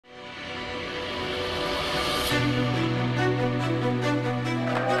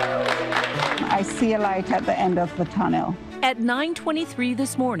I see a light at the end of the tunnel. At 9:23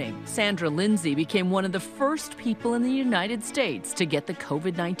 this morning, Sandra Lindsay became one of the first people in the United States to get the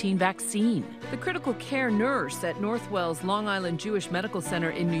COVID-19 vaccine. The critical care nurse at Northwell's Long Island Jewish Medical Center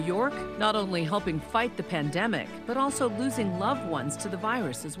in New York, not only helping fight the pandemic, but also losing loved ones to the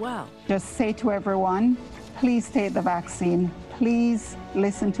virus as well. Just say to everyone, please take the vaccine. Please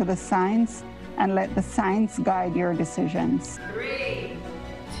listen to the science and let the science guide your decisions. 3,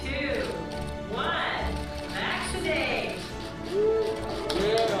 2, 1, vaccinate!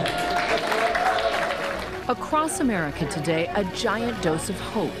 Across America today, a giant dose of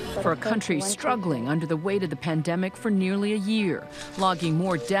hope for a country struggling under the weight of the pandemic for nearly a year, logging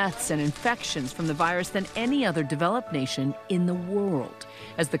more deaths and infections from the virus than any other developed nation in the world,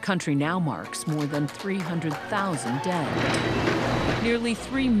 as the country now marks more than 300,000 dead. Nearly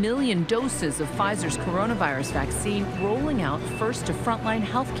 3 million doses of Pfizer's coronavirus vaccine rolling out first to frontline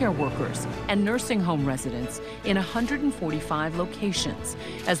healthcare workers and nursing home residents in 145 locations,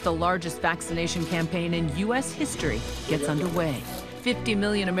 as the largest vaccination campaign in U.S. history gets underway. 50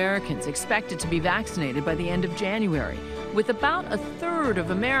 million Americans expected to be vaccinated by the end of January, with about a third of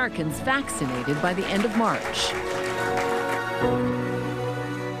Americans vaccinated by the end of March.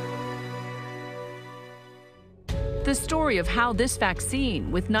 The story of how this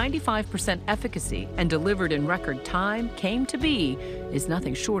vaccine, with 95% efficacy and delivered in record time, came to be is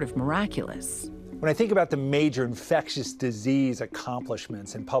nothing short of miraculous. When I think about the major infectious disease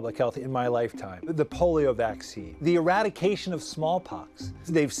accomplishments in public health in my lifetime, the polio vaccine, the eradication of smallpox,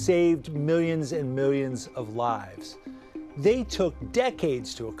 they've saved millions and millions of lives. They took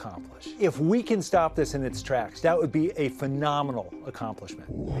decades to accomplish. If we can stop this in its tracks, that would be a phenomenal accomplishment.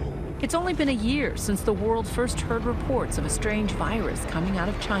 It's only been a year since the world first heard reports of a strange virus coming out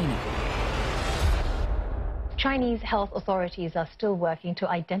of China. Chinese health authorities are still working to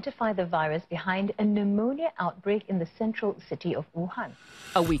identify the virus behind a pneumonia outbreak in the central city of Wuhan.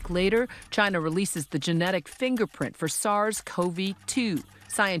 A week later, China releases the genetic fingerprint for SARS-CoV-2.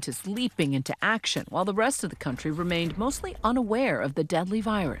 Scientists leaping into action while the rest of the country remained mostly unaware of the deadly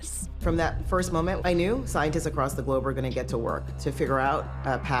virus. From that first moment, I knew scientists across the globe were going to get to work to figure out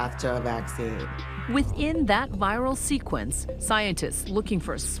a path to a vaccine. Within that viral sequence, scientists looking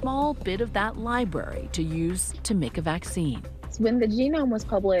for a small bit of that library to use to make a vaccine. When the genome was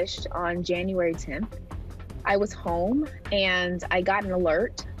published on January 10th, I was home and I got an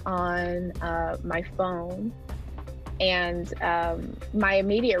alert on my phone. And my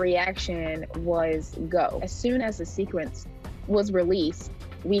immediate reaction was go. As soon as the sequence was released,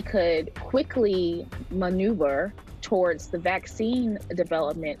 we could quickly maneuver towards the vaccine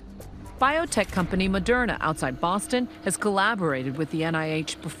development. Biotech company Moderna outside Boston has collaborated with the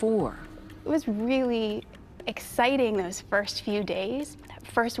NIH before. It was really exciting those first few days, that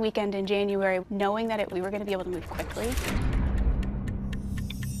first weekend in January, knowing that we were going to be able to move quickly.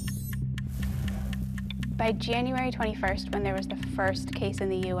 By January 21st, when there was the first case in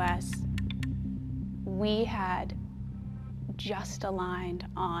the US, we had just aligned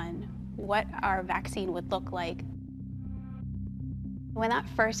on what our vaccine would look like. When that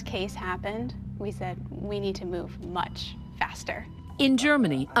first case happened, we said, we need to move much faster. In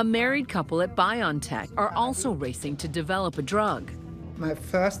Germany, a married couple at BioNTech are also racing to develop a drug. My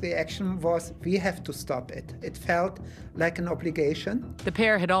first reaction was, we have to stop it. It felt like an obligation. The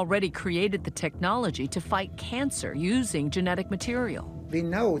pair had already created the technology to fight cancer using genetic material. We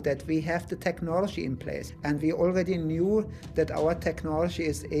know that we have the technology in place, and we already knew that our technology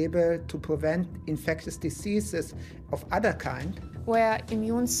is able to prevent infectious diseases of other kind. Where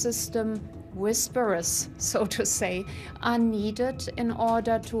immune system whisperers, so to say, are needed in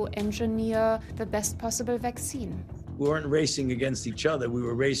order to engineer the best possible vaccine. We weren't racing against each other, we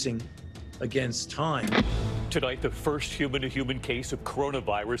were racing against time. Tonight, the first human-to-human case of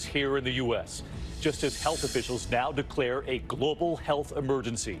coronavirus here in the U.S., just as health officials now declare a global health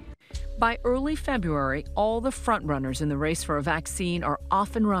emergency. By early February, all the frontrunners in the race for a vaccine are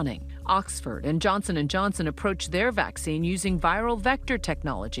off and running. Oxford and Johnson & Johnson approached their vaccine using viral vector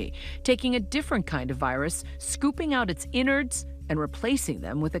technology, taking a different kind of virus, scooping out its innards, and replacing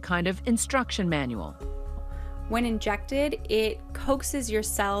them with a kind of instruction manual. When injected, it coaxes your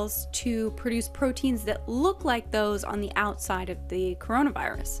cells to produce proteins that look like those on the outside of the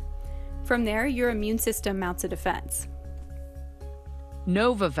coronavirus. From there, your immune system mounts a defense.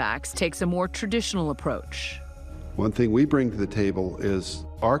 Novavax takes a more traditional approach. One thing we bring to the table is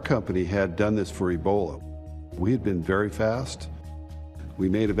our company had done this for Ebola. We had been very fast. We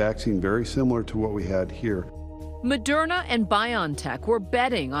made a vaccine very similar to what we had here. Moderna and BioNTech were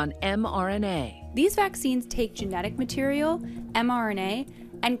betting on mRNA. These vaccines take genetic material, mRNA,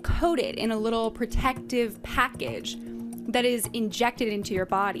 and coat it in a little protective package that is injected into your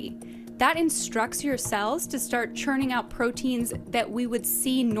body. That instructs your cells to start churning out proteins that we would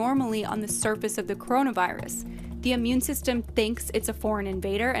see normally on the surface of the coronavirus. The immune system thinks it's a foreign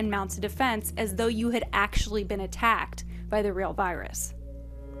invader and mounts a defense as though you had actually been attacked by the real virus.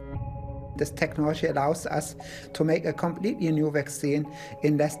 This technology allows us to make a completely new vaccine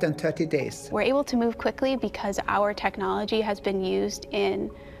in less than 30 days. We're able to move quickly because our technology has been used in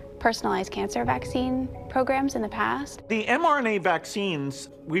personalized cancer vaccine programs in the past. The mRNA vaccines,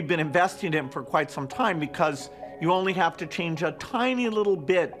 we've been investing in for quite some time because you only have to change a tiny little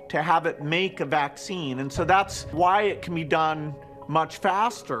bit to have it make a vaccine. And so that's why it can be done much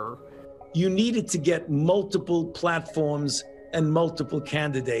faster. You needed to get multiple platforms and multiple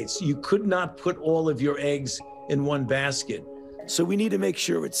candidates. You could not put all of your eggs in one basket. So we need to make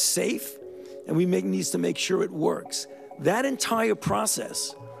sure it's safe, and we need to make sure it works. That entire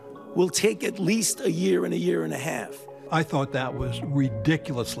process will take at least a year and a half. I thought that was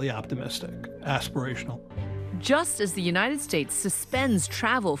ridiculously optimistic, aspirational. Just as the United States suspends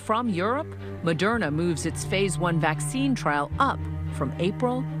travel from Europe, Moderna moves its phase 1 vaccine trial up from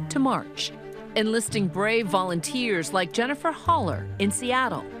April to March, enlisting brave volunteers like Jennifer Haller in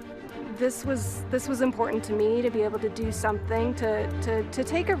Seattle. This was important to me, to be able to do something, to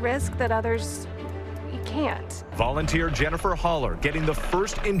take a risk that others can't. Volunteer Jennifer Haller getting the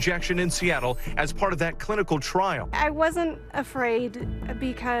first injection in Seattle as part of that clinical trial. I wasn't afraid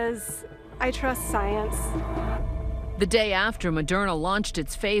because I trust science. The day after Moderna launched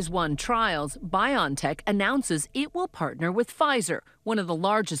its phase 1 trials, BioNTech announces it will partner with Pfizer, one of the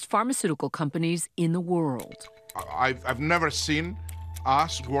largest pharmaceutical companies in the world. I've never seen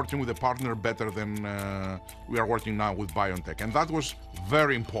us working with a partner better than we are working now with BioNTech. And that was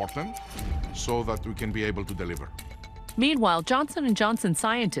very important so that we can be able to deliver. Meanwhile, Johnson & Johnson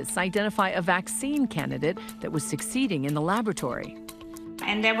scientists identify a vaccine candidate that was succeeding in the laboratory.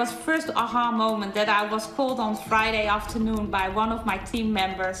 And there was first aha moment that I was called on Friday afternoon by one of my team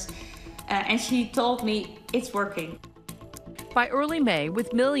members, and she told me it's working. By early May,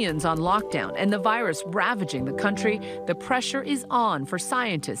 with millions on lockdown and the virus ravaging the country, the pressure is on for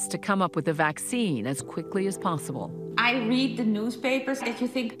scientists to come up with a vaccine as quickly as possible. I read the newspapers that you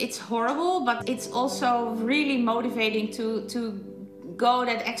think it's horrible, but it's also really motivating to go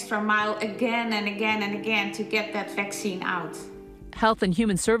that extra mile again and again and again to get that vaccine out. Health and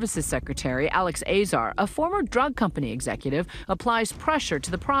Human Services Secretary Alex Azar, a former drug company executive, applies pressure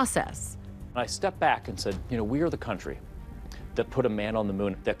to the process. I stepped back and said, we are the country that put a man on the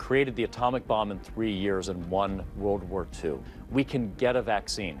moon, that created the atomic bomb in 3 years and won World War II. We can get a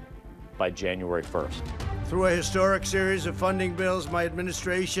vaccine by January 1st. Through a historic series of funding bills, my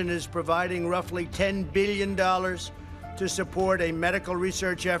administration is providing roughly $10 billion to support a medical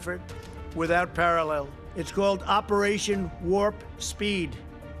research effort without parallel. It's called Operation Warp Speed.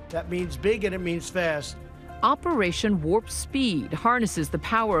 That means big and it means fast. Operation Warp Speed harnesses the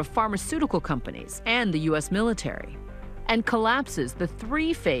power of pharmaceutical companies and the U.S. military and collapses the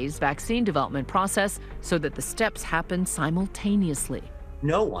 3-phase vaccine development process so that the steps happen simultaneously.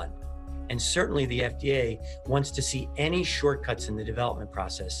 No one, and certainly the FDA, wants to see any shortcuts in the development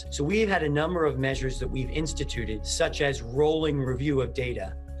process. So we've had a number of measures that we've instituted, such as rolling review of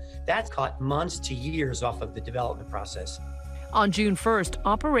data. That's cut months to years off of the development process. On June 1st,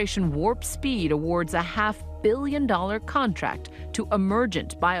 Operation Warp Speed awards a $500 million contract to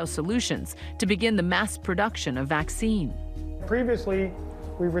Emergent Biosolutions to begin the mass production of vaccine. Previously,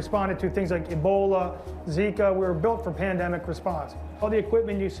 we've responded to things like Ebola, Zika. We were built for pandemic response. All the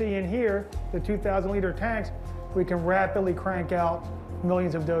equipment you see in here, the 2,000-liter tanks, we can rapidly crank out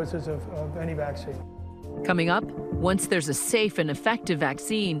millions of doses of any vaccine. Coming up, once there's a safe and effective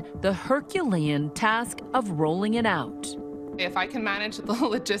vaccine, the Herculean task of rolling it out. If I can manage the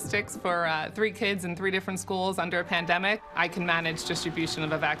logistics for 3 kids in 3 different schools under a pandemic, I can manage distribution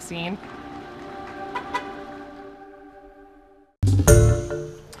of a vaccine.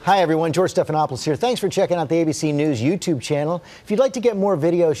 Hi everyone, George Stephanopoulos here. Thanks for checking out the ABC News YouTube channel. If you'd like to get more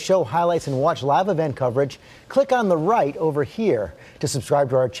videos, show highlights, and watch live event coverage, click on the right over here to subscribe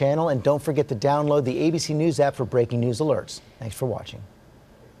to our channel, and don't forget to download the ABC News app for breaking news alerts. Thanks for watching.